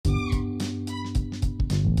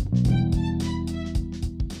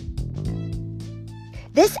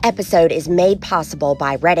This episode is made possible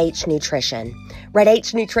by Red H Nutrition. Red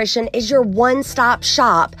H Nutrition is your one-stop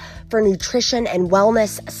shop for nutrition and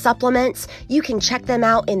wellness supplements. You can check them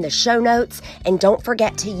out in the show notes, and don't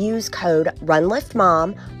forget to use code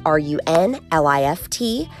RUNLIFTMOM,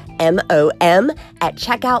 RUNLIFTMOM, at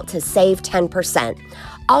checkout to save 10%.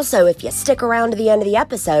 Also, if you stick around to the end of the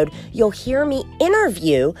episode, you'll hear me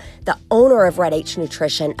interview the owner of Red H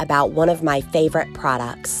Nutrition about one of my favorite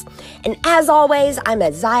products. And as always, I'm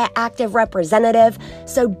a Zaya Active representative,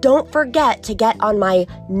 so don't forget to get on my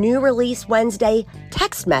New Release Wednesday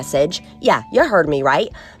text message. Yeah, you heard me right.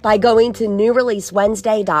 By going to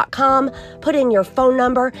newreleasewednesday.com, put in your phone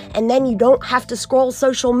number, and then you don't have to scroll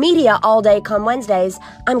social media all day come Wednesdays.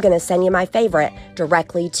 I'm going to send you my favorite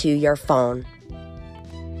directly to your phone.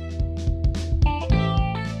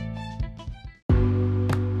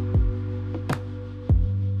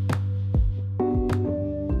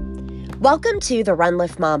 Welcome to the Run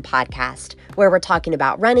Lift Mom podcast, where we're talking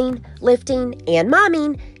about running, lifting, and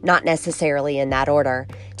momming, not necessarily in that order.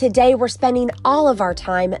 Today, we're spending all of our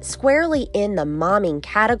time squarely in the momming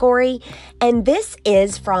category, and this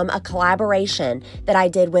is from a collaboration that I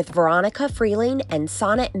did with Veronica Freeling and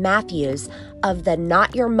Sonnet Matthews of the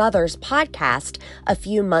Not Your Mother's podcast a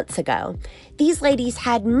few months ago. These ladies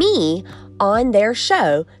had me on their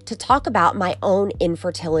show to talk about my own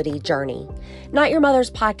infertility journey. Not Your Mother's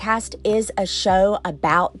podcast is a show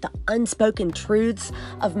about the unspoken truths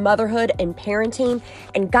of motherhood and parenting.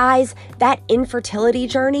 And guys, that infertility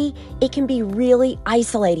journey, it can be really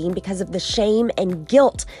isolating because of the shame and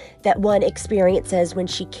guilt that one experiences when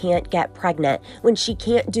she can't get pregnant, when she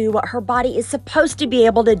can't do what her body is supposed to be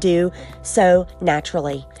able to do so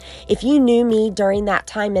naturally. If you knew me during that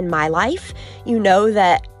time in my life, you know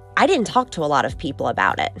that I didn't talk to a lot of people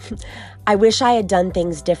about it. I wish I had done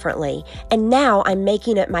things differently. And now I'm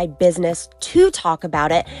making it my business to talk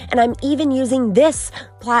about it. And I'm even using this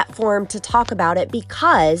platform to talk about it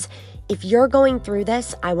because if you're going through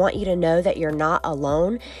this, I want you to know that you're not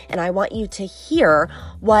alone. And I want you to hear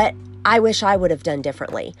what I wish I would have done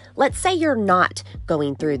differently. Let's say you're not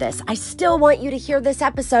going through this. I still want you to hear this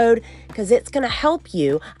episode because it's going to help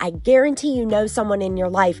you. I guarantee you know someone in your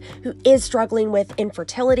life who is struggling with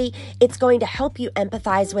infertility. It's going to help you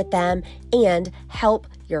empathize with them and help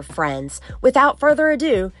your friends. Without further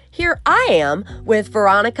ado, here I am with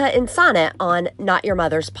Veronica and Sonnet on Not Your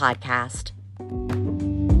Mother's podcast.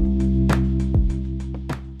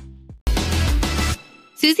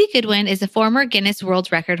 Susie Goodwin is a former Guinness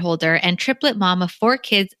World Record holder and triplet mom of 4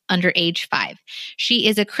 kids under age 5. She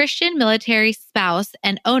is a Christian military spouse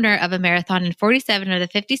and owner of a marathon in 47 of the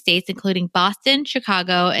 50 states, including Boston,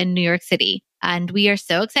 Chicago, and New York City. And we are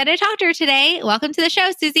so excited to talk to her today. Welcome to the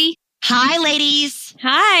show, Susie. Hi, ladies.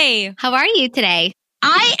 Hi. How are you today?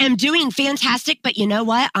 I am doing fantastic, but you know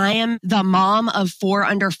what? I am the mom of 4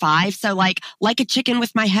 under 5, so like a chicken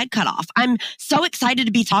with my head cut off. I'm so excited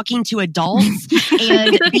to be talking to adults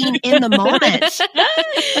and being in the moment.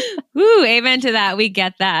 Ooh, amen to that. We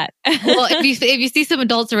get that. Well, if you see some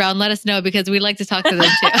adults around, let us know because we'd like to talk to them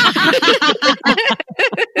too.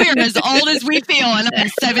 We're as old as we feel, and I'm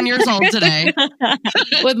 7 years old today.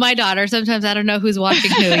 With my daughter, sometimes I don't know who's watching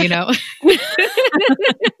who, you know.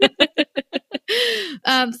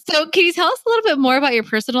 So can you tell us a little bit more about your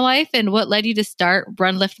personal life and what led you to start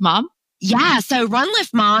Run Lift Mom? Yeah. So Run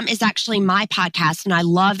Lift Mom is actually my podcast. And I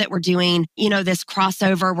love that we're doing, this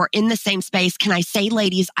crossover. We're in the same space. Can I say,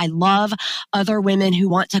 ladies, I love other women who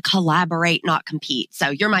want to collaborate, not compete. So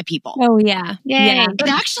you're my people. Oh, yeah. Yay. Yeah. It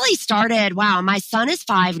actually started, my son is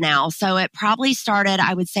 5 now. So it probably started,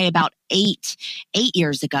 I would say about eight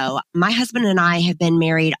years ago. My husband and I have been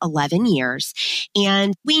married 11 years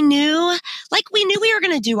and we knew we were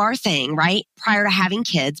going to do our thing, right? Prior to having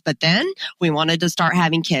kids, but then we wanted to start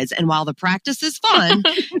having kids. And while the practice is fun,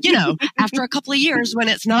 after a couple of years when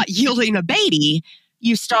it's not yielding a baby,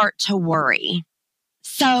 you start to worry.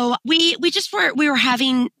 So we were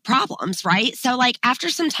having problems, right? So like after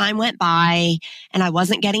some time went by and I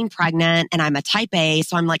wasn't getting pregnant and I'm a type A,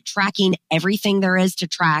 so I'm like tracking everything there is to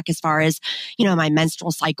track as far as, my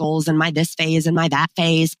menstrual cycles and my this phase and my that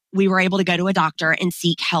phase. We were able to go to a doctor and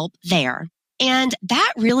seek help there. And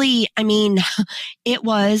that really, it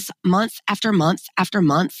was month after month after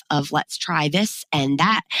month of let's try this and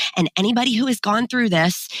that. And anybody who has gone through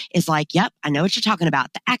this is like, yep, I know what you're talking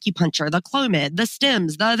about. The acupuncture, the Clomid, the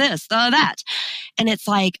stims, the this, the that. And it's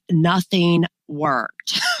like nothing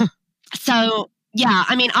worked. So yeah,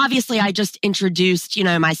 obviously I just introduced,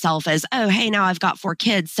 myself as, oh, hey, now I've got 4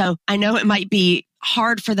 kids. So I know it might be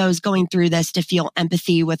hard for those going through this to feel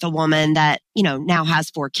empathy with a woman that, now has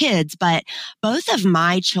 4 kids. But both of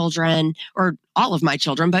my children, or all of my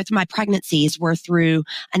children, both of my pregnancies were through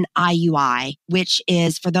an IUI, which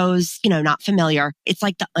is, for those, not familiar, it's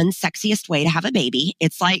like the unsexiest way to have a baby.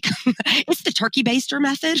 It's like, it's the turkey baster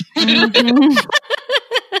method.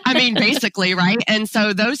 I mean, basically, right? And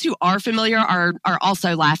so those who are familiar are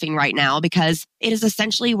also laughing right now, because it is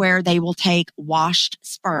essentially where they will take washed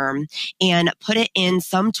sperm and put it in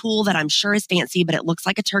some tool that I'm sure is fancy, but it looks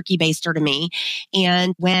like a turkey baster to me.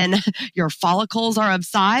 And when your follicles are of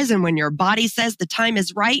size, and when your body says the time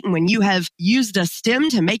is right, and when you have used a stem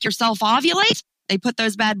to make yourself ovulate, they put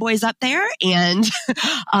those bad boys up there. And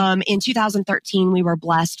in 2013, we were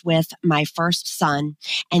blessed with my first son.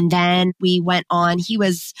 And then we went on, he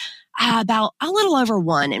was about a little over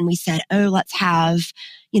 1. And we said, let's have,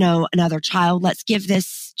 another child. Let's give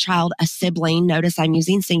this child a sibling. Notice I'm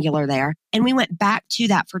using singular there. And we went back to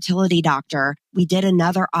that fertility doctor. We did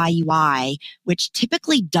another IUI, which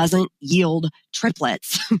typically doesn't yield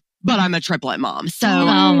triplets. But I'm a triplet mom. So,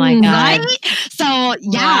 oh my God. Right? So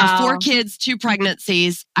yeah, Wow. 4 kids, 2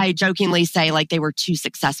 pregnancies. I jokingly say like they were too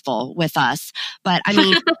successful with us, but I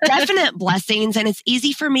mean, definite blessings. And it's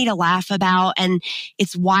easy for me to laugh about. And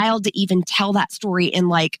it's wild to even tell that story in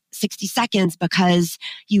like 60 seconds, because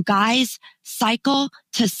you guys, cycle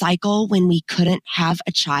to cycle, when we couldn't have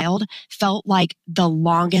a child, felt like the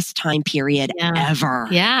longest time period ever.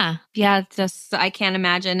 Yeah. Yeah, just I can't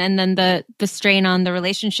imagine. And then the strain on the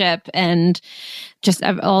relationship, and just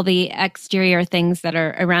all the exterior things that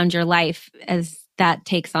are around your life, as that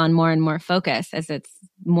takes on more and more focus, as it's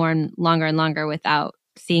more and longer without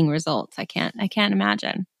seeing results. I can't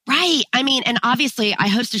imagine. Right. I mean, and obviously I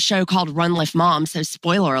host a show called Run Lift Mom. So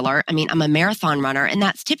spoiler alert, I mean, I'm a marathon runner, and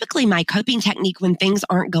that's typically my coping technique when things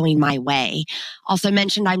aren't going my way. Also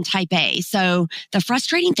mentioned I'm type A. So the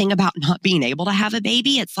frustrating thing about not being able to have a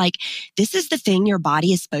baby, it's like, this is the thing your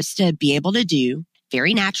body is supposed to be able to do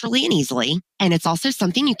very naturally and easily. And it's also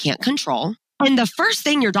something you can't control. And the first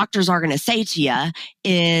thing your doctors are going to say to you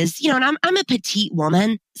is, and I'm a petite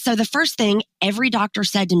woman. So the first thing every doctor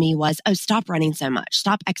said to me was, stop running so much.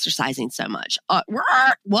 Stop exercising so much.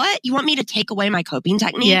 What? You want me to take away my coping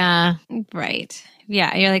technique? Yeah. Right.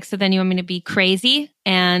 Yeah. You're like, so then you want me to be crazy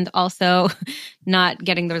and also not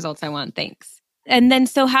getting the results I want. Thanks. And then,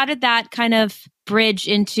 so how did that kind of bridge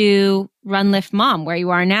into Run Lift Mom, where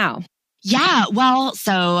you are now? Yeah, well,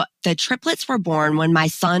 so the triplets were born when my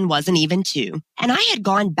son wasn't even 2. And I had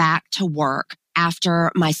gone back to work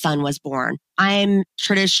after my son was born. I'm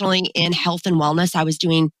traditionally in health and wellness. I was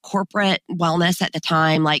doing corporate wellness at the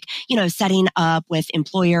time, like, setting up with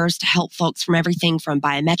employers to help folks from everything from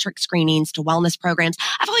biometric screenings to wellness programs.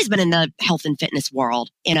 I've always been in the health and fitness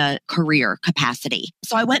world in a career capacity.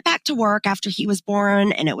 So I went back to work after he was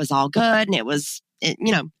born, and it was all good. And it was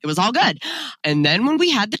all good. And then when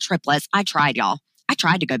we had the triplets, I tried, y'all. I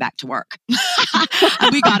tried to go back to work.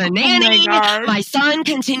 We got a nanny. My son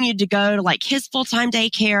continued to go to like his full-time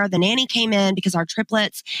daycare. The nanny came in because our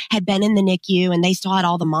triplets had been in the NICU, and they still had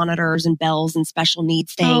all the monitors and bells and special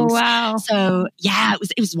needs things. Oh, wow. So yeah,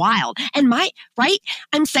 it was wild. And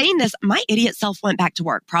I'm saying this, my idiot self went back to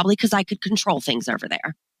work, probably because I could control things over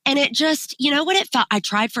there. And it just, what it felt, I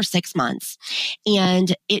tried for 6 months,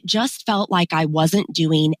 and it just felt like I wasn't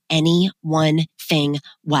doing any one thing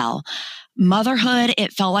well. Motherhood,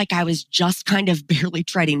 it felt like I was just kind of barely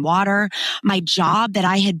treading water. My job that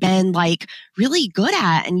I had been like really good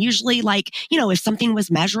at, and usually like, if something was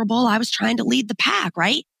measurable, I was trying to lead the pack,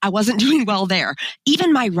 right? I wasn't doing well there.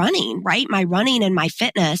 Even my running, right? My running and my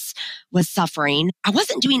fitness was suffering. I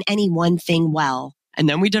wasn't doing any one thing well. And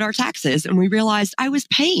then we did our taxes, and we realized I was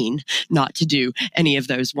paying not to do any of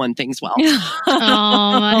those one things well.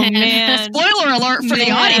 Oh, man. Spoiler alert for the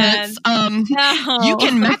audience. No. You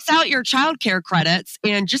can max out your childcare credits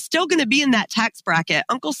and just still going to be in that tax bracket.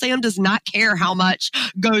 Uncle Sam does not care how much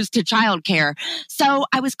goes to childcare. So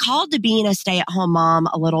I was called to being a stay-at-home mom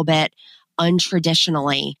a little bit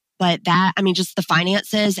untraditionally. But just the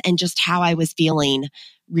finances and just how I was feeling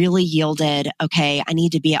really yielded, okay, I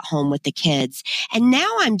need to be at home with the kids. And now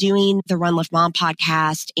I'm doing the Run Lift Mom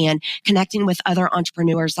podcast and connecting with other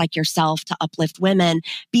entrepreneurs like yourself to uplift women,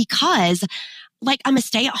 because I'm a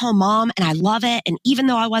stay-at-home mom and I love it. And even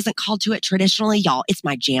though I wasn't called to it traditionally, y'all, it's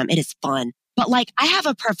my jam. It is fun. But I have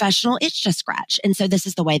a professional itch to scratch. And so this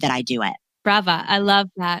is the way that I do it. Brava. I love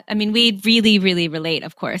that. I mean, we really, really relate,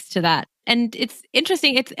 of course, to that And it's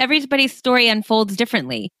interesting. It's everybody's story unfolds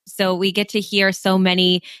differently. So we get to hear so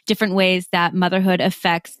many different ways that motherhood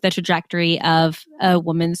affects the trajectory of a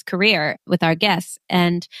woman's career with our guests.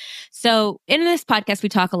 And so in this podcast, we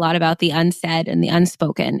talk a lot about the unsaid and the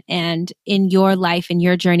unspoken. And in your life, in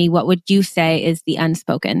your journey, what would you say is the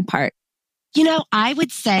unspoken part? I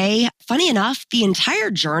would say, funny enough, the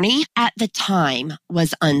entire journey at the time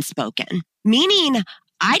was unspoken, meaning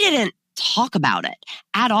I didn't talk about it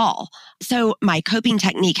at all. So my coping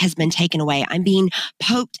technique has been taken away. I'm being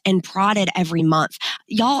poked and prodded every month.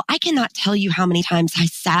 Y'all, I cannot tell you how many times I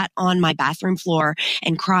sat on my bathroom floor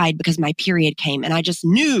and cried because my period came and I just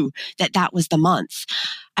knew that that was the month.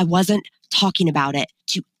 I wasn't talking about it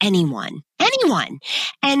to anyone.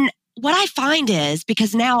 And what I find is,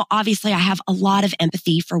 because now obviously I have a lot of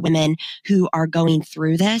empathy for women who are going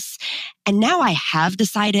through this, and now I have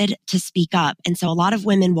decided to speak up. And so a lot of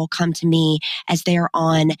women will come to me as they're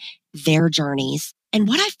on their journeys. And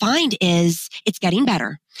what I find is it's getting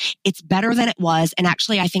better. It's better than it was. And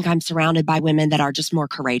actually, I think I'm surrounded by women that are just more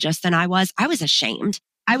courageous than I was. I was ashamed.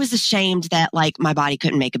 That my body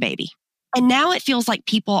couldn't make a baby. And now it feels like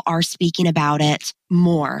people are speaking about it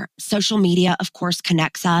more. Social media, of course,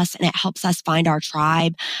 connects us and it helps us find our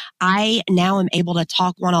tribe. I now am able to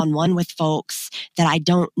talk one-on-one with folks that I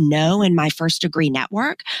don't know in my first degree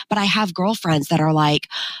network, but I have girlfriends that are like,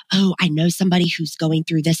 oh, I know somebody who's going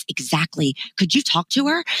through this exactly. Could you talk to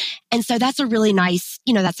her? And so that's a really nice,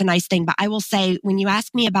 that's a nice thing. But I will say, when you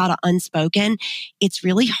ask me about an unspoken, it's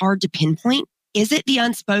really hard to pinpoint. Is it the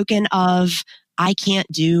unspoken of, I can't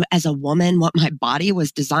do as a woman what my body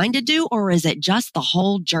was designed to do? Or is it just the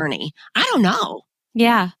whole journey? I don't know.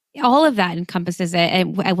 Yeah. All of that encompasses it.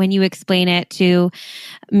 And when you explain it to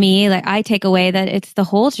me, I take away that it's the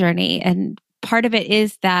whole journey. And part of it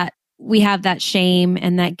is that we have that shame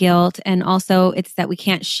and that guilt. And also it's that we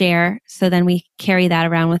can't share. So then we carry that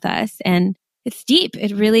around with us. And it's deep.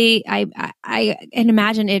 It really, I can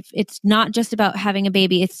imagine it's not just about having a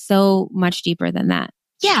baby. It's so much deeper than that.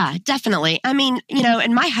 Yeah, definitely. I mean,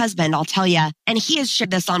 and my husband, I'll tell you, and he has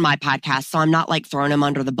shared this on my podcast, so I'm not throwing him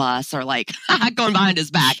under the bus or going behind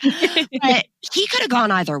his back, but he could have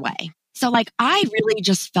gone either way. So I really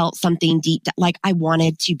just felt something deep, I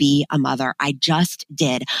wanted to be a mother. I just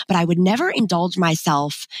did, but I would never indulge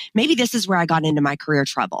myself. Maybe this is where I got into my career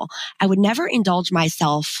trouble. I would never indulge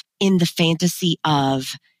myself in the fantasy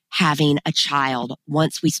of having a child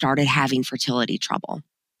once we started having fertility trouble.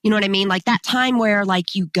 You know what I mean? That time where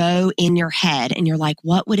you go in your head and you're like,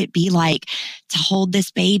 what would it be like to hold this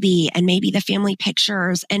baby and maybe the family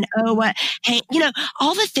pictures and hey,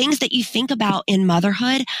 all the things that you think about in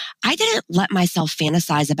motherhood. I didn't let myself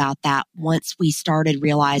fantasize about that once we started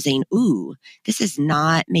realizing, ooh, this is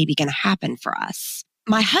not maybe going to happen for us.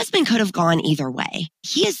 My husband could have gone either way.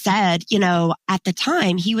 He has said, at the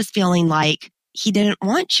time he was feeling like he didn't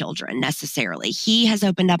want children necessarily. He has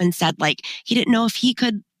opened up and said he didn't know if he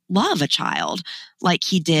could love a child like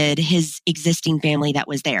he did his existing family that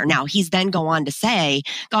was there. Now, he's then gone on to say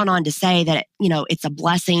that, it's a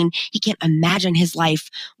blessing. He can't imagine his life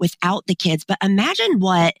without the kids, but imagine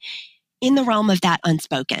what in the realm of that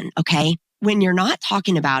unspoken, okay? When you're not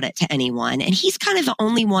talking about it to anyone, and he's kind of the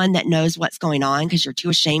only one that knows what's going on because you're too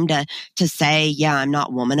ashamed to say, yeah, I'm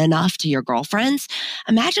not woman enough to your girlfriends.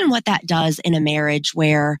 Imagine what that does in a marriage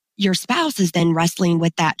where your spouse is then wrestling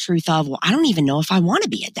with that truth of, well, I don't even know if I want to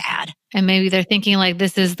be a dad. And maybe they're thinking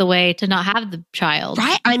this is the way to not have the child.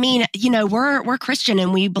 Right. I mean, we're Christian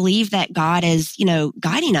and we believe that God is,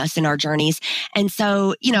 guiding us in our journeys. And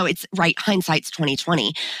so, it's right. Hindsight's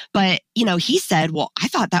 2020. But, he said, well, I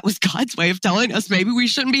thought that was God's way of telling us maybe we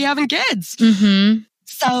shouldn't be having kids. Mm-hmm.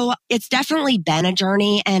 So it's definitely been a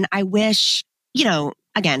journey. And I wish,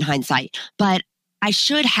 again, hindsight, but I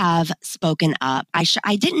should have spoken up.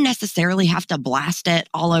 I didn't necessarily have to blast it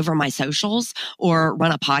all over my socials or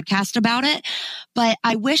run a podcast about it, but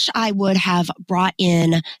I wish I would have brought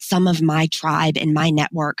in some of my tribe and my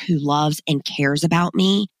network who loves and cares about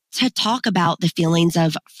me to talk about the feelings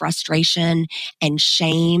of frustration and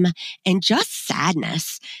shame and just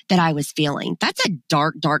sadness that I was feeling. That's a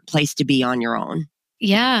dark, dark place to be on your own.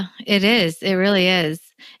 Yeah, it is. It really is.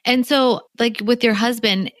 And so with your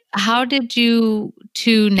husband, how did you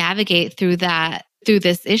two navigate through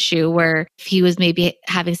this issue where he was maybe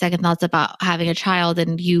having second thoughts about having a child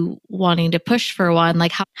and you wanting to push for one?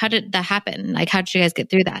 How did that happen? How did you guys get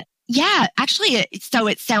through that? Yeah, actually,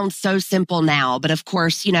 it sounds so simple now, but of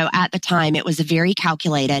course, at the time it was very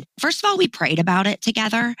calculated. First of all, we prayed about it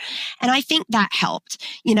together, and I think that helped.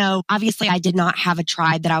 Obviously I did not have a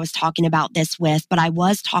tribe that I was talking about this with, but I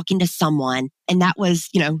was talking to someone, and that was,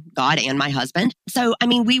 God and my husband. So,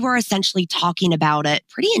 we were essentially talking about it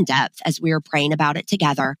pretty in depth as we were praying about it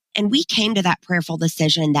together. And we came to that prayerful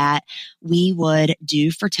decision that we would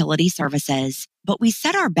do fertility services, but we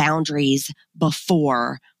set our boundaries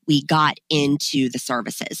before we got into the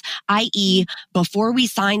services, i.e., before we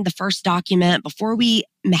signed the first document, before we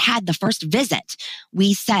had the first visit,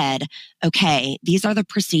 we said, okay, these are the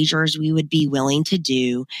procedures we would be willing to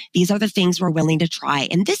do. These are the things we're willing to try.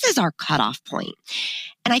 And this is our cutoff point.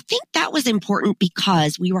 And I think that was important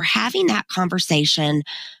because we were having that conversation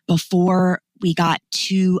before we got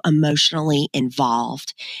too emotionally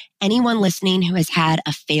involved. Anyone listening who has had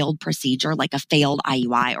a failed procedure, like a failed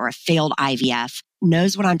IUI or a failed IVF,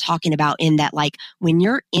 knows what I'm talking about in that, like, when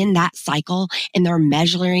you're in that cycle and they're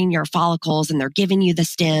measuring your follicles and they're giving you the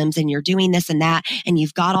stems and you're doing this and that, and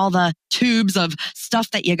you've got all the tubes of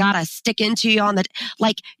stuff that you got to stick into you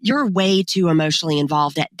you're way too emotionally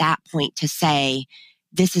involved at that point to say,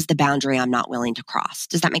 this is the boundary I'm not willing to cross.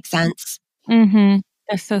 Does that make sense? Mm-hmm.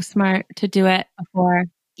 That's so smart to do it before.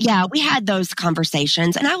 Yeah, we had those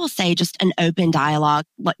conversations. And I will say just an open dialogue.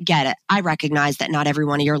 Get it. I recognize that not every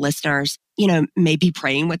one of your listeners, may be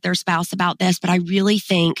praying with their spouse about this, but I really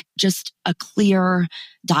think just a clear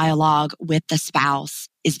dialogue with the spouse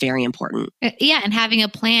is very important. Yeah. And having a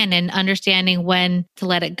plan and understanding when to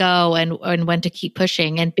let it go and when to keep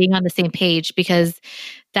pushing and being on the same page, because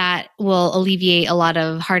that will alleviate a lot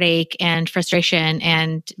of heartache and frustration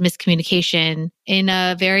and miscommunication in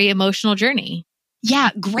a very emotional journey. Yeah,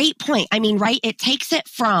 great point. Right? It takes it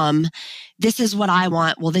from this is what I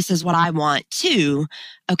want. Well, this is what I want to,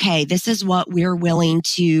 okay, this is what we're willing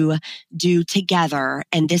to do together.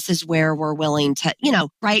 And this is where we're willing to,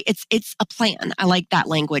 right? It's a plan. I like that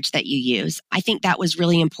language that you use. I think that was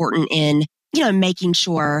really important in, making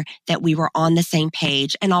sure that we were on the same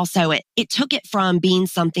page. And also it took it from being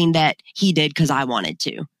something that he did because I wanted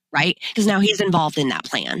to, right? Because now he's involved in that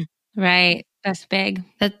plan. Right. That's big.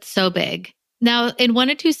 That's so big. Now, in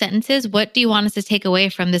 1 or 2 sentences, what do you want us to take away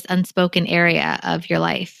from this unspoken area of your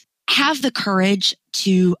life? Have the courage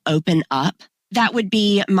to open up. That would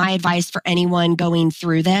be my advice for anyone going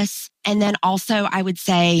through this. And then also I would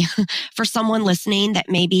say for someone listening that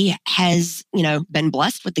maybe has, been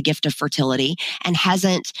blessed with the gift of fertility and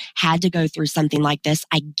hasn't had to go through something like this,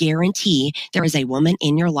 I guarantee there is a woman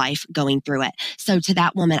in your life going through it. So to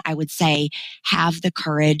that woman, I would say, have the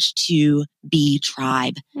courage to be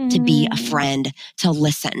tribe, to be a friend, to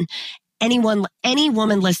listen. Any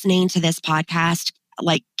woman listening to this podcast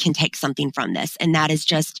can take something from this. And that is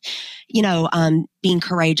just, being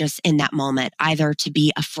courageous in that moment, either to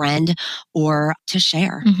be a friend or to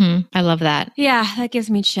share. Mm-hmm. I love that. Yeah, that gives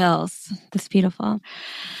me chills. That's beautiful.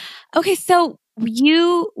 Okay, so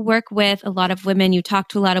you work with a lot of women. You talk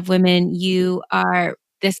to a lot of women. You are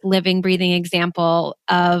this living, breathing example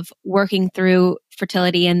of working through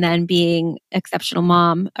fertility and then being an exceptional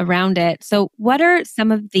mom around it. So what are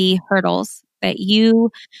some of the hurdles that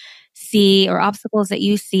you see or obstacles that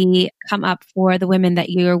you see come up for the women that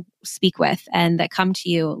you speak with and that come to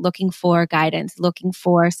you looking for guidance, looking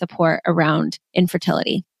for support around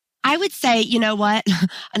infertility? I would say, you know what?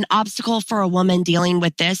 An obstacle for a woman dealing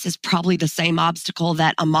with this is probably the same obstacle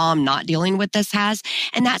that a mom not dealing with this has.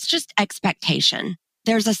 And that's just expectation.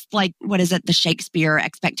 There's what is it? The Shakespeare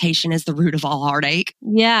expectation is the root of all heartache.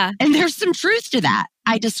 Yeah. And there's some truth to that.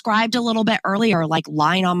 I described a little bit earlier,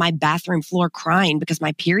 lying on my bathroom floor crying because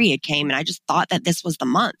my period came and I just thought that this was the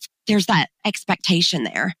month. There's that expectation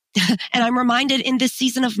there. And I'm reminded in this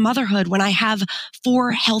season of motherhood when I have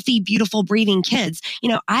 4 healthy, beautiful, breathing kids,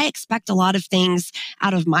 I expect a lot of things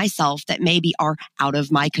out of myself that maybe are out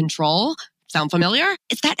of my control. Sound familiar?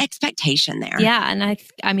 It's that expectation there. Yeah. And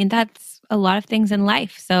I mean, that's a lot of things in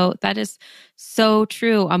life. So that is so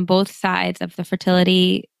true on both sides of the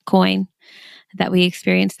fertility coin that we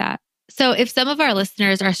experience that. So if some of our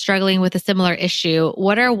listeners are struggling with a similar issue,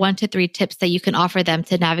 what are 1 to 3 tips that you can offer them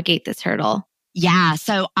to navigate this hurdle? Yeah.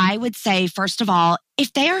 So I would say, first of all,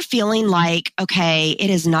 if they are feeling like, okay, it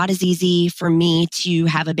is not as easy for me to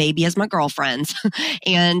have a baby as my girlfriends,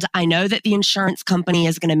 and I know that the insurance company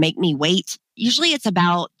is going to make me wait. Usually it's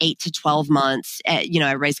about 8 to 12 months.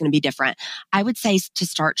 Everybody's going to be different. I would say to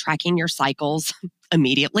start tracking your cycles.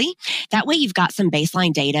 immediately. That way you've got some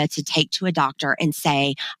baseline data to take to a doctor and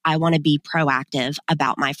say, I want to be proactive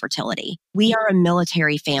about my fertility. We are a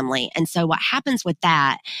military family. And so what happens with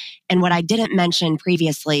that, and what I didn't mention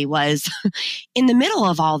previously was in the middle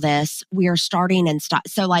of all this, we are starting and stop.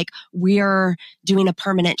 So like we're doing a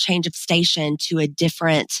permanent change of station to a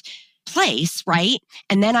different place, right?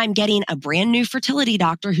 And then I'm getting a brand new fertility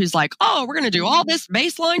doctor who's like, oh, we're going to do all this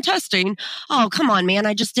baseline testing. Oh, come on, man.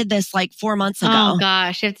 I just did this like 4 months ago. Oh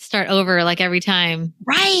gosh, you have to start over like every time.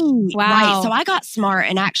 Right. Wow. Right. So I got smart,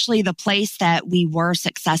 and actually the place that we were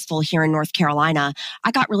successful here in North Carolina, I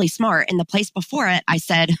got really smart. And the place before it, I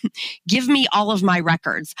said, give me all of my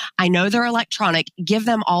records. I know they're electronic. Give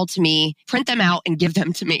them all to me, print them out and give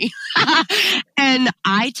them to me. And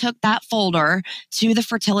I took that folder to the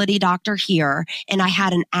fertility doctor here, and I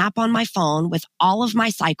had an app on my phone with all of my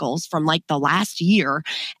cycles from like the last year.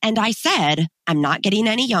 And I said, I'm not getting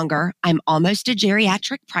any younger. I'm almost a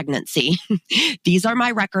geriatric pregnancy. These are my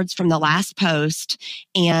records from the last post,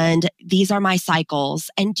 and these are my cycles.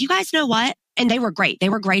 And do you guys know what? And they were great. They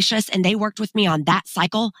were gracious, and they worked with me on that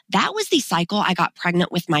cycle. That was the cycle I got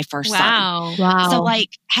pregnant with my first son. Wow. So like,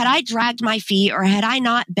 had I dragged my feet, or had I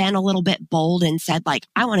not been a little bit bold and said like,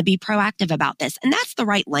 I want to be proactive about this. And that's the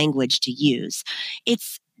right language to use.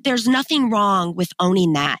 There's nothing wrong with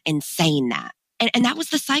owning that and saying that. And that was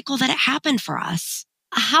the cycle that it happened for us.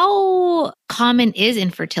 How common is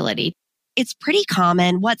infertility? It's pretty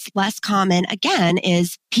common. What's less common, again,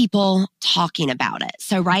 is people talking about it.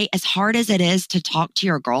 So, right, as hard as it is to talk to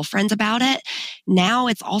your girlfriends about it, now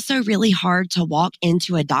it's also really hard to walk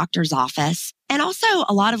into a doctor's office. And also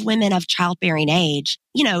a lot of women of childbearing age,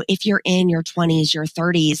 you know, if you're in your 20s, your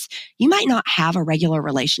 30s, you might not have a regular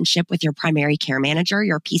relationship with your primary care manager,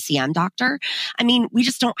 your PCM doctor. I mean, we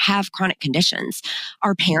just don't have chronic conditions.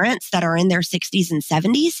 Our parents that are in their 60s and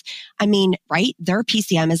 70s, I mean, right, their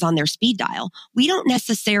PCM is on their speed dial. We don't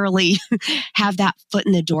necessarily have that foot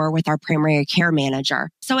in the door with our primary care manager.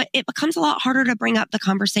 So it becomes a lot harder to bring up the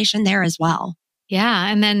conversation there as well. Yeah.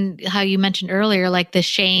 And then how you mentioned earlier, like the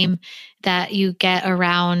shame that you get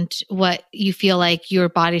around what you feel like your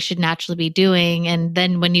body should naturally be doing. And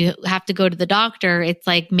then when you have to go to the doctor, it's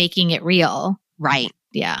like making it real. Right.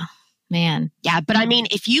 Yeah. Man. Yeah. But I mean,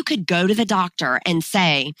 if you could go to the doctor and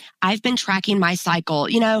say, I've been tracking my cycle,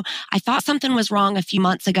 you know, I thought something was wrong a few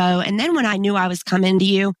months ago. And then when I knew I was coming to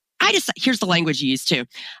you, here's the language you use too.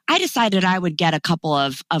 I decided I would get a couple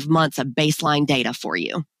of months of baseline data for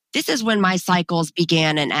you. This is when my cycles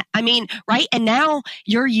began. And I mean, right. And now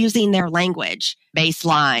you're using their language,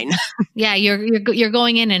 baseline. Yeah. You're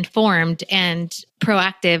going in informed and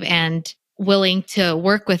proactive and willing to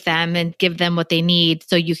work with them and give them what they need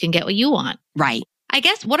so you can get what you want. Right. I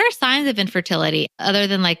guess, what are signs of infertility other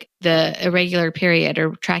than like the irregular period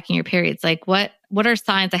or tracking your periods? Like what are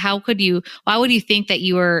signs? Like why would you think that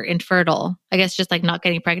you were infertile? I guess just like not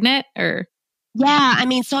getting pregnant or... Yeah, I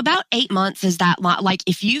mean, so about 8 months is that like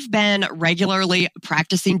if you've been regularly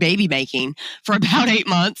practicing baby making for about 8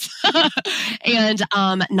 months and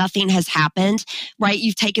nothing has happened, right?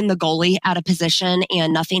 You've taken the goalie out of position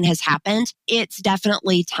and nothing has happened. It's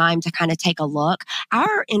definitely time to kind of take a look.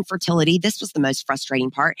 Our infertility, this was the most frustrating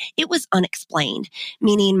part. It was unexplained,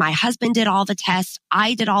 meaning my husband did all the tests.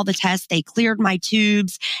 I did all the tests. They cleared my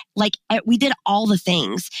tubes. Like we did all the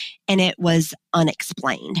things and it was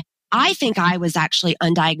unexplained. I think I was actually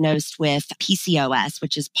undiagnosed with PCOS,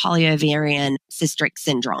 which is polyovarian cystic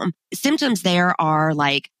syndrome. Symptoms there are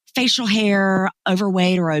like facial hair,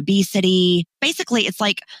 overweight or obesity. Basically, it's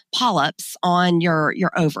like polyps on your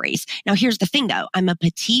ovaries. Now, here's the thing though. I'm a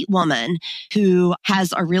petite woman who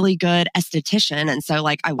has a really good esthetician. And so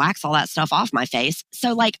like I wax all that stuff off my face.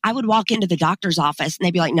 So like I would walk into the doctor's office and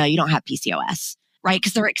they'd be like, no, you don't have PCOS, right?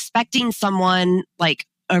 Because they're expecting someone like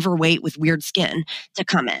overweight with weird skin to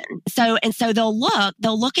come in. So they'll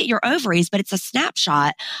look at your ovaries, but it's a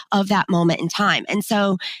snapshot of that moment in time. And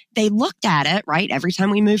so they looked at it, right? Every time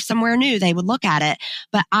we moved somewhere new, they would look at it.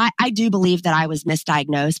 But I do believe that I was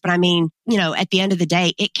misdiagnosed. But I mean, you know, at the end of the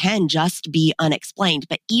day, it can just be unexplained.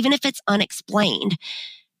 But even if it's unexplained,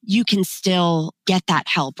 you can still get that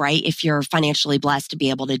help, right? If you're financially blessed to be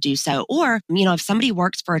able to do so. Or, you know, if somebody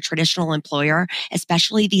works for a traditional employer,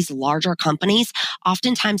 especially these larger companies,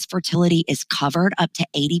 oftentimes fertility is covered up to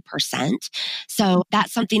 80%. So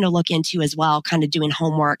that's something to look into as well, kind of doing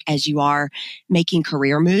homework as you are making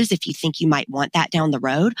career moves if you think you might want that down the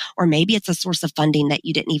road. Or maybe it's a source of funding that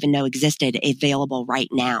you didn't even know existed available right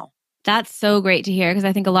now. That's so great to hear, because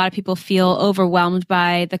I think a lot of people feel overwhelmed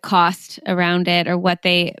by the cost around it, or what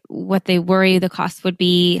they worry the cost would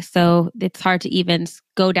be. So it's hard to even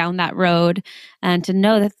go down that road, and to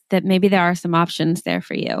know that maybe there are some options there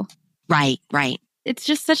for you. Right. It's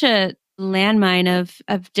just such a landmine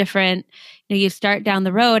of different, you start down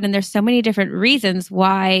the road and there's so many different reasons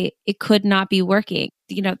why it could not be working.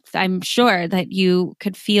 I'm sure that you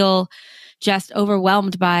could feel just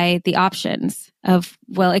overwhelmed by the options of,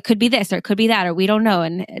 well, it could be this or it could be that, or we don't know,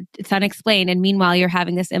 and it's unexplained. And meanwhile, you're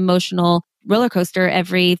having this emotional roller coaster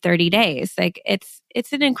every 30 days. Like it's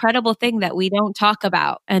an incredible thing that we don't talk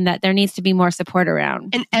about, and that there needs to be more support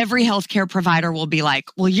around. And every healthcare provider will be like,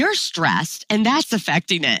 well, you're stressed and that's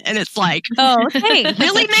affecting it. And it's like, oh, okay.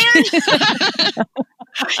 Really, man?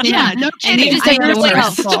 Yeah, no kidding. And you just take the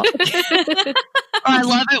helpful. I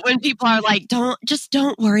love it when people are like, don't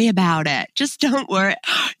worry about it. Just don't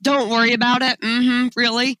worry about it.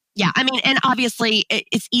 Really? Yeah. I mean, and obviously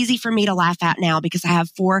it's easy for me to laugh at now because I have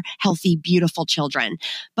 4 healthy, beautiful children.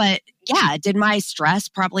 But yeah, did my stress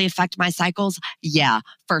probably affect my cycles? Yeah,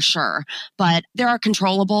 for sure. But there are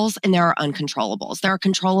controllables and there are uncontrollables. There are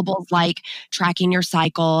controllables like tracking your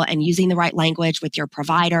cycle and using the right language with your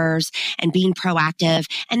providers and being proactive.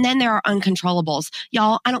 And then there are uncontrollables.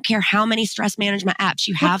 Y'all, I don't care how many stress management apps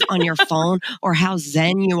you have on your phone or how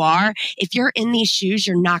zen you are. If you're in these shoes,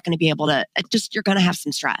 you're not going to be able to, you're going to have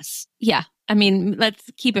some stress. Yeah. I mean, let's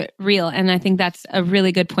keep it real. And I think that's a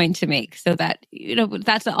really good point to make, so that,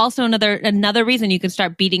 that's also another reason you can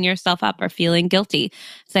start beating yourself up or feeling guilty.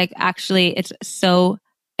 It's like, actually, it's so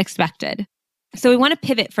expected. So we want to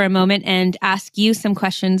pivot for a moment and ask you some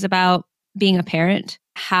questions about being a parent,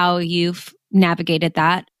 how you've navigated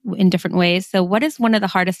that in different ways. So what is one of the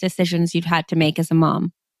hardest decisions you've had to make as a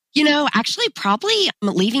mom? Actually, probably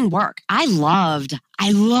leaving work. I loved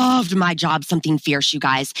my job, Something Fierce, you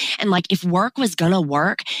guys. And like, if work was going to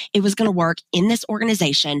work, it was going to work in this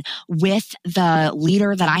organization with the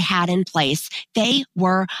leader that I had in place. They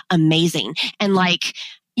were amazing. And like,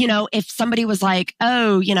 if somebody was like,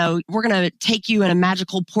 oh, we're going to take you in a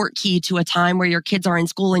magical port key to a time where your kids are in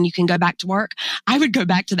school and you can go back to work, I would go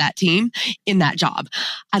back to that team in that job.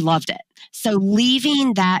 I loved it. So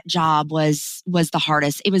leaving that job was the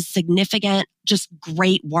hardest. It was significant, just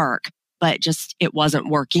great work, but just it wasn't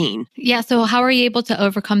working. Yeah. So how are you able to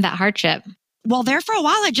overcome that hardship? Well, there for a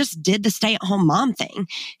while, I just did the stay-at-home mom thing.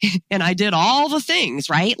 And I did all the things,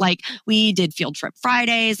 right? Like we did field trip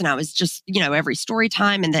Fridays, and I was just, every story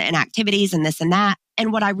time and activities and this and that.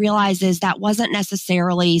 And what I realized is that wasn't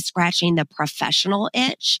necessarily scratching the professional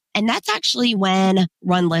itch. And that's actually when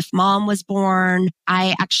Run Lift Mom was born.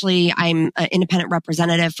 I'm an independent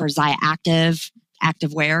representative for Zaya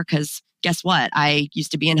Activewear, because guess what? I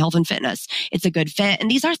used to be in health and fitness. It's a good fit.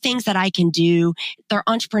 And these are things that I can do. They're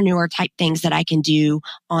entrepreneur type things that I can do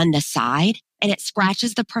on the side. And it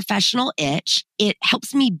scratches the professional itch. It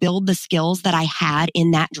helps me build the skills that I had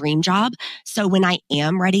in that dream job. So when I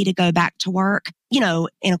am ready to go back to work,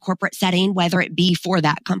 in a corporate setting, whether it be for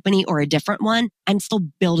that company or a different one, I'm still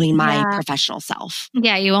building my professional self.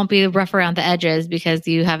 Yeah, you won't be rough around the edges because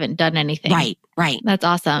you haven't done anything. Right. That's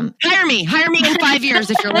awesome. Hire me in 5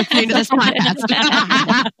 years if you're listening to this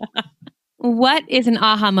podcast. What is an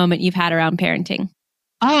aha moment you've had around parenting?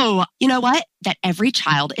 Oh, you know what? That every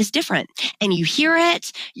child is different. And you hear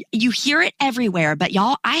it everywhere. But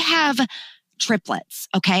y'all, I have triplets,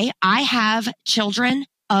 okay? I have children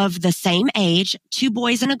of the same age, 2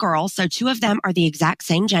 boys and a girl. So 2 of them are the exact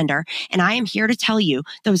same gender. And I am here to tell you,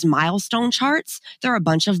 those milestone charts, they're a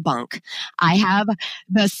bunch of bunk. I have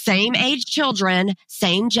the same age children,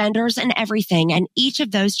 same genders and everything. And each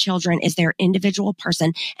of those children is their individual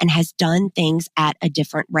person and has done things at a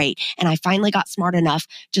different rate. And I finally got smart enough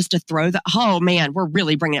just to throw we're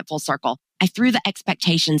really bringing it full circle. I threw the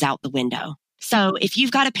expectations out the window. So if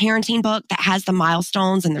you've got a parenting book that has the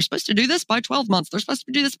milestones and they're supposed to do this by 12 months, they're supposed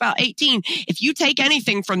to do this about 18. If you take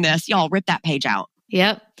anything from this, y'all rip that page out.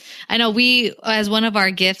 Yep. I know we, as one of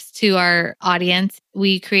our gifts to our audience,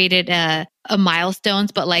 we created a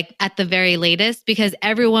milestones, but like at the very latest, because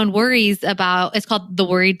everyone worries about, it's called the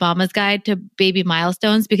Worried Mama's Guide to Baby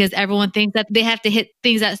Milestones, because everyone thinks that they have to hit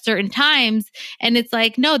things at certain times. And it's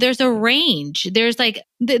like, no, there's a range. There's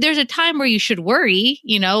a time where you should worry,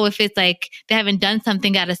 if it's like they haven't done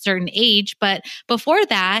something at a certain age, but before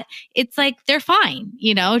that, it's like, they're fine,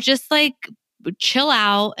 just like chill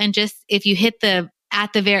out. And just, if you hit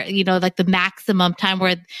at the very, like the maximum time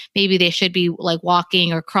where maybe they should be like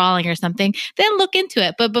walking or crawling or something, then look into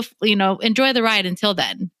it. But, enjoy the ride until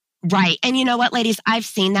then. Right. And you know what, ladies? I've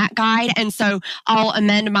seen that guide. And so I'll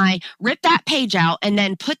amend rip that page out and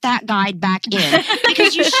then put that guide back in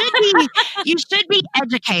because you should be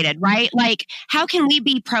educated, right? Like, how can we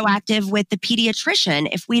be proactive with the pediatrician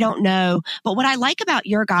if we don't know? But what I like about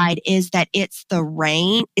your guide is that it's the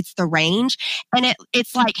range and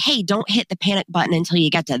it's like, hey, don't hit the panic button until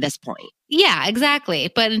you get to this point. Yeah,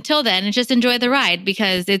 exactly. But until then, just enjoy the ride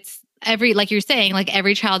because like you're saying, like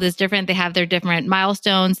every child is different. They have their different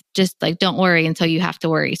milestones. Just like, don't worry until you have to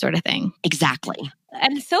worry sort of thing. Exactly.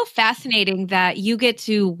 And it's so fascinating that you get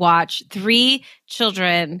to watch 3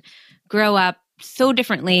 children grow up so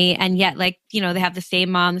differently. And yet like, they have the same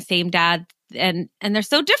mom, the same dad, and they're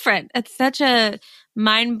so different. It's such a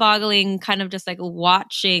mind-boggling kind of just like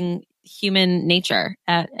watching human nature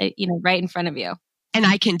right in front of you. And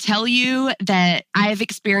I can tell you that I've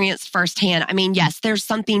experienced firsthand. I mean, yes, there's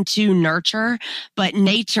something to nurture, but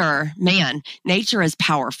nature is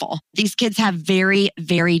powerful. These kids have very,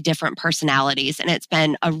 very different personalities, and it's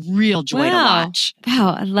been a real joy to watch.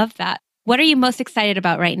 Wow, I love that. What are you most excited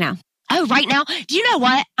about right now? Oh, right now, do you know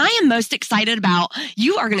what I am most excited about?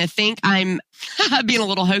 You are going to think I'm being a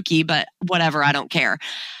little hokey, but whatever, I don't care.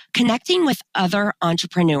 Connecting with other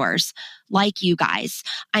entrepreneurs like you guys.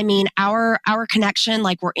 I mean, our connection,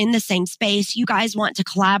 like we're in the same space. You guys want to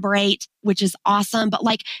collaborate, which is awesome. But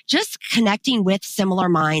like just connecting with similar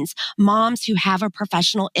minds, moms who have a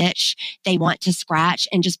professional itch they want to scratch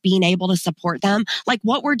and just being able to support them. Like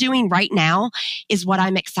what we're doing right now is what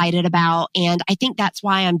I'm excited about. And I think that's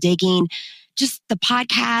why I'm digging just the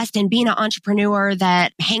podcast and being an entrepreneur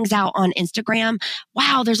that hangs out on Instagram.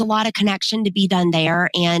 Wow, there's a lot of connection to be done there.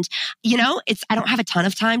 And, I don't have a ton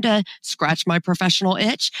of time to scratch my professional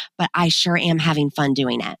itch, but I sure am having fun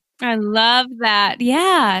doing it. I love that.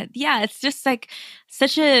 Yeah. Yeah. It's just like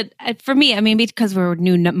for me, I mean, because we're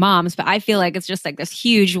new moms, but I feel like it's just like this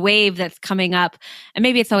huge wave that's coming up. And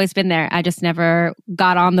maybe it's always been there. I just never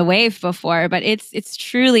got on the wave before, but it's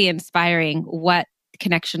truly inspiring what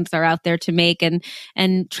connections are out there to make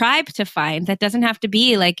and tribe to find. That doesn't have to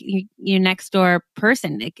be like your next door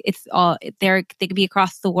person. It's all they could be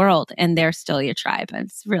across the world and they're still your tribe. And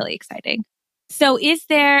it's really exciting. So is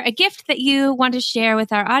there a gift that you want to share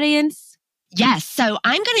with our audience? Yes. So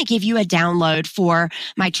I'm going to give you a download for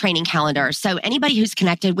my training calendar. So anybody who's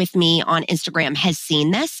connected with me on Instagram has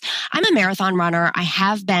seen this. I'm a marathon runner. I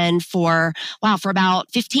have been for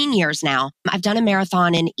about 15 years now. I've done a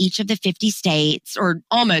marathon in each of the 50 states, or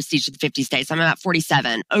almost each of the 50 states. I'm about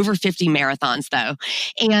 47, over 50 marathons though.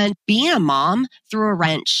 And being a mom threw a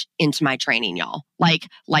wrench into my training, y'all.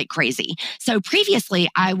 Like crazy. So previously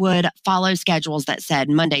I would follow schedules that said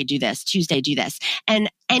Monday do this, Tuesday do this. And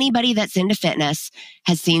anybody that's into fitness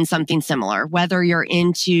has seen something similar, whether you're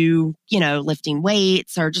into, lifting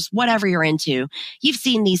weights or just whatever you're into. You've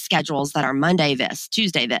seen these schedules that are Monday this,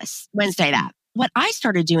 Tuesday this, Wednesday that. What I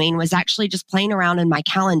started doing was actually just playing around in my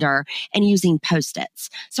calendar and using Post-its.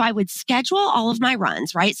 So I would schedule all of my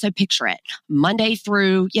runs, right? So picture it, Monday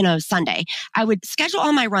through, Sunday. I would schedule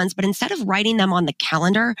all my runs, but instead of writing them on the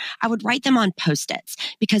calendar, I would write them on Post-its.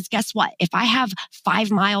 Because guess what? If I have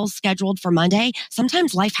 5 miles scheduled for Monday,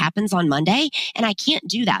 sometimes life happens on Monday and I can't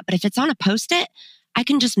do that. But if it's on a Post-it, I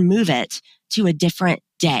can just move it to a different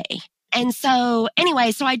day. And so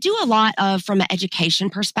anyway, so I do a lot of, from an education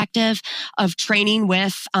perspective, of training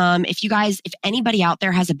with, if anybody out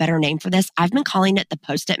there has a better name for this, I've been calling it the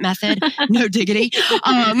Post-it method. No diggity.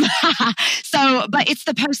 But it's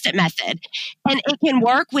the Post-it method, and it can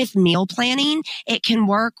work with meal planning. It can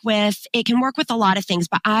work with a lot of things,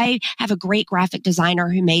 but I have a great graphic designer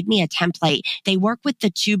who made me a template. They work with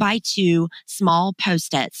the 2x2 small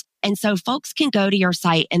Post-its. And so folks can go to your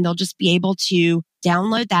site and they'll just be able to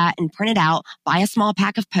download that and print it out, buy a small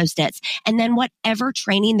pack of Post-its, and then whatever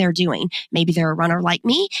training they're doing, maybe they're a runner like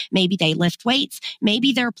me, maybe they lift weights,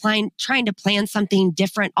 maybe they're trying to plan something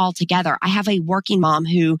different altogether. I have a working mom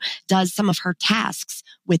who does some of her tasks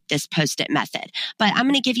with this Post-it method. But I'm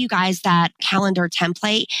going to give you guys that calendar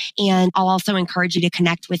template, and I'll also encourage you to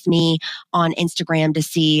connect with me on Instagram to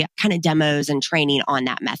see kind of demos and training on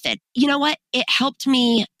that method. You know what? It helped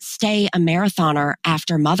me stay a marathoner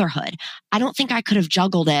after motherhood. I don't think I could have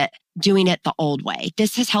juggled it doing it the old way.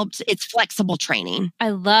 This has helped. It's flexible training. I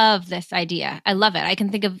love this idea. I love it. I can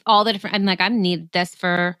think of all the different, I need this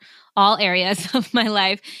for all areas of my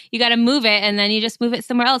life. You got to move it and then you just move it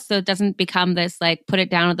somewhere else. So it doesn't become this, like, put it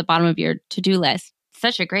down at the bottom of your to-do list.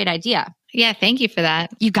 Such a great idea. Yeah. Thank you for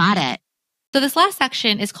that. You got it. So this last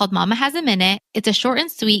section is called Mama Has a Minute. It's a short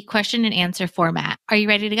and sweet question and answer format. Are you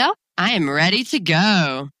ready to go? I am ready to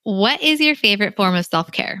go. What is your favorite form of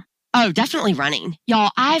self-care? Oh, definitely running.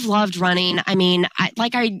 Y'all, I've loved running. I mean, I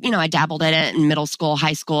dabbled in it in middle school,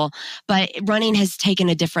 high school, but running has taken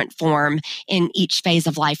a different form in each phase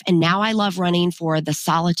of life. And now I love running for the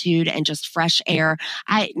solitude and just fresh air.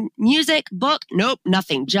 Music, book, nope,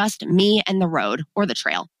 nothing. Just me and the road or the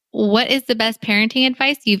trail. What is the best parenting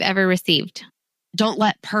advice you've ever received? Don't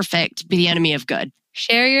let perfect be the enemy of good.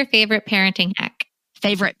 Share your favorite parenting hack.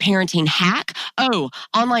 Favorite parenting hack? Oh,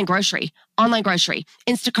 online grocery.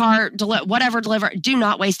 Instacart, whatever, deliver. Do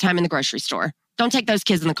not waste time in the grocery store. Don't take those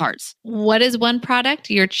kids in the carts. What is one product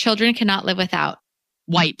your children cannot live without?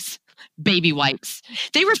 Wipes. Baby wipes.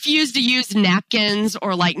 They refuse to use napkins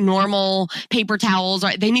or like normal paper towels.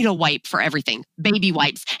 They need a wipe for everything. Baby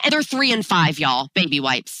wipes. And they're 3 and 5, y'all. Baby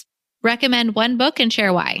wipes. Recommend one book and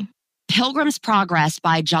share why. Pilgrim's Progress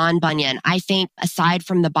by John Bunyan. I think aside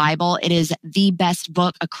from the Bible, it is the best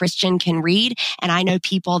book a Christian can read. And I know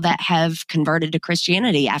people that have converted to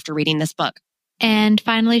Christianity after reading this book. And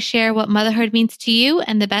finally, share what motherhood means to you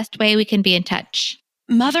and the best way we can be in touch.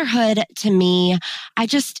 Motherhood to me,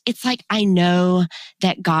 it's like I know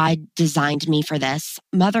that God designed me for this.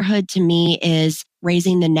 Motherhood to me is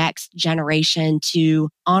raising the next generation to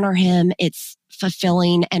honor Him. It's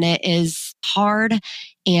fulfilling and it is hard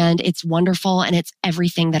and it's wonderful and it's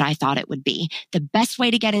everything that I thought it would be. The best way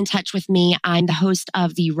to get in touch with me, I'm the host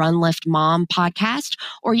of the Run Lift Mom podcast,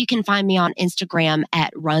 or you can find me on Instagram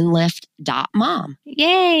at runlift.mom.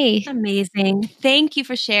 Yay! Amazing. Thank you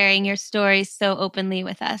for sharing your story so openly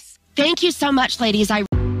with us. Thank you so much, ladies.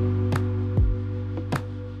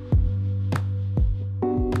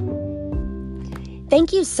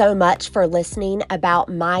 Thank you so much for listening about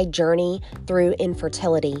my journey through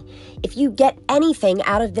infertility. If you get anything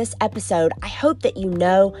out of this episode, I hope that you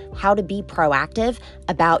know how to be proactive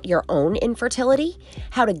about your own infertility,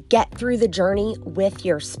 how to get through the journey with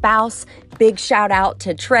your spouse. Big shout out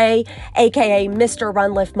to Trey, aka Mr.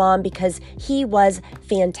 Run Lift Mom, because he was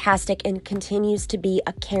fantastic and continues to be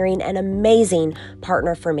a caring and amazing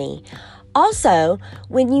partner for me. Also,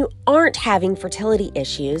 when you aren't having fertility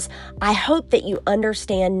issues, I hope that you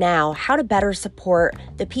understand now how to better support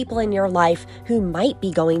the people in your life who might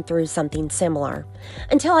be going through something similar.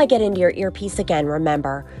 Until I get into your earpiece again,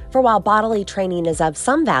 remember, for while bodily training is of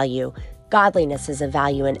some value, godliness is of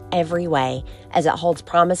value in every way, as it holds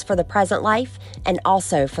promise for the present life and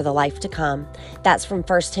also for the life to come. That's from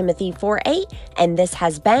 1 Timothy 4:8, and this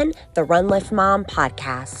has been the Run Lift Mom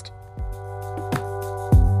podcast.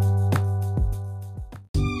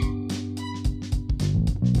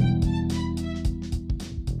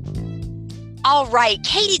 All right,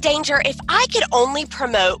 Katie Danger, if I could only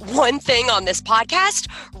promote one thing on this podcast,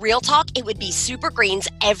 real talk, it would be Super Greens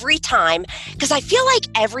every time, because I feel like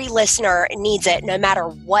every listener needs it no matter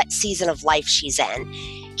what season of life she's in.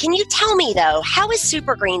 Can you tell me, though, how is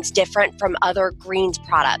Super Greens different from other greens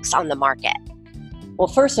products on the market? Well,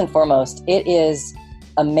 first and foremost, it is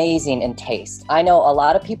amazing in taste. I know a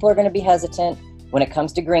lot of people are going to be hesitant when it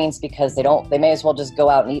comes to greens because they may as well just go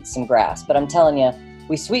out and eat some grass. But I'm telling you,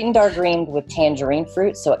 we sweetened our greens with tangerine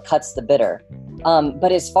fruit, so it cuts the bitter.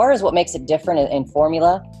 But as far as what makes it different in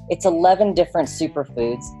formula, it's 11 different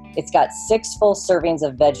superfoods. It's got 6 full servings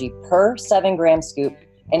of veggie per 7-gram scoop.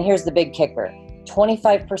 And here's the big kicker,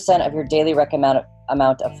 25% of your daily recommended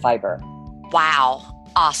amount of fiber. Wow,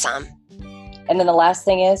 awesome. And then the last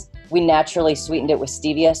thing is, we naturally sweetened it with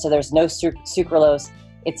stevia, so there's no sucralose.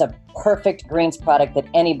 It's a perfect greens product that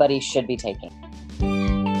anybody should be taking.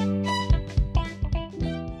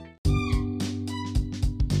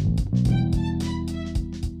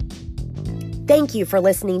 Thank you for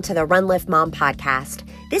listening to the Run Lift Mom podcast.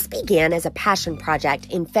 This began as a passion project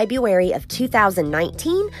in February of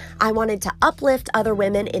 2019. I wanted to uplift other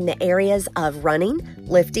women in the areas of running,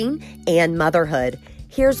 lifting, and motherhood.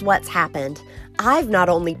 Here's what's happened. I've not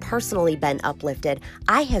only personally been uplifted,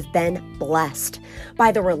 I have been blessed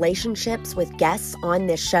by the relationships with guests on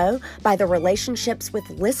this show, by the relationships with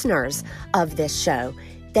listeners of this show.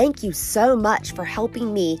 Thank you so much for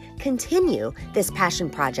helping me continue this passion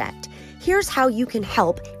project. Here's how you can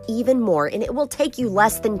help even more, and it will take you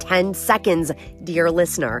less than 10 seconds, dear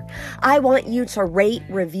listener. I want you to rate,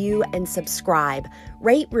 review, and subscribe.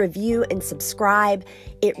 Rate, review, and subscribe.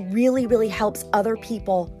 It really, really helps other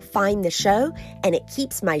people find the show, and it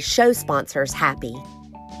keeps my show sponsors happy.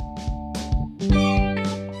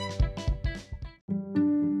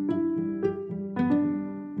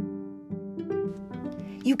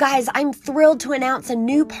 You guys, I'm thrilled to announce a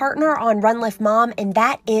new partner on Run Lift Mom, and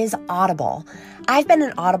that is Audible. I've been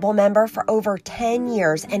an Audible member for over 10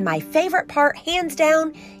 years, and my favorite part, hands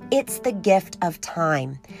down, It's the gift of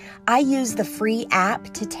time. I use the free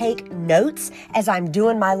app to take notes as I'm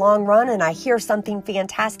doing my long run and I hear something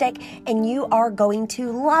fantastic, and you are going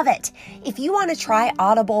to love it. If you want to try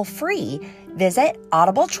Audible free, visit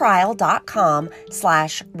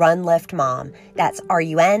audibletrial.com/runliftmom. That's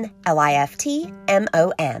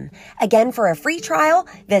RUNLIFTMOM. Again, for a free trial,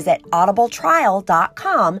 visit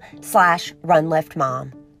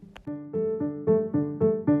audibletrial.com/runliftmom.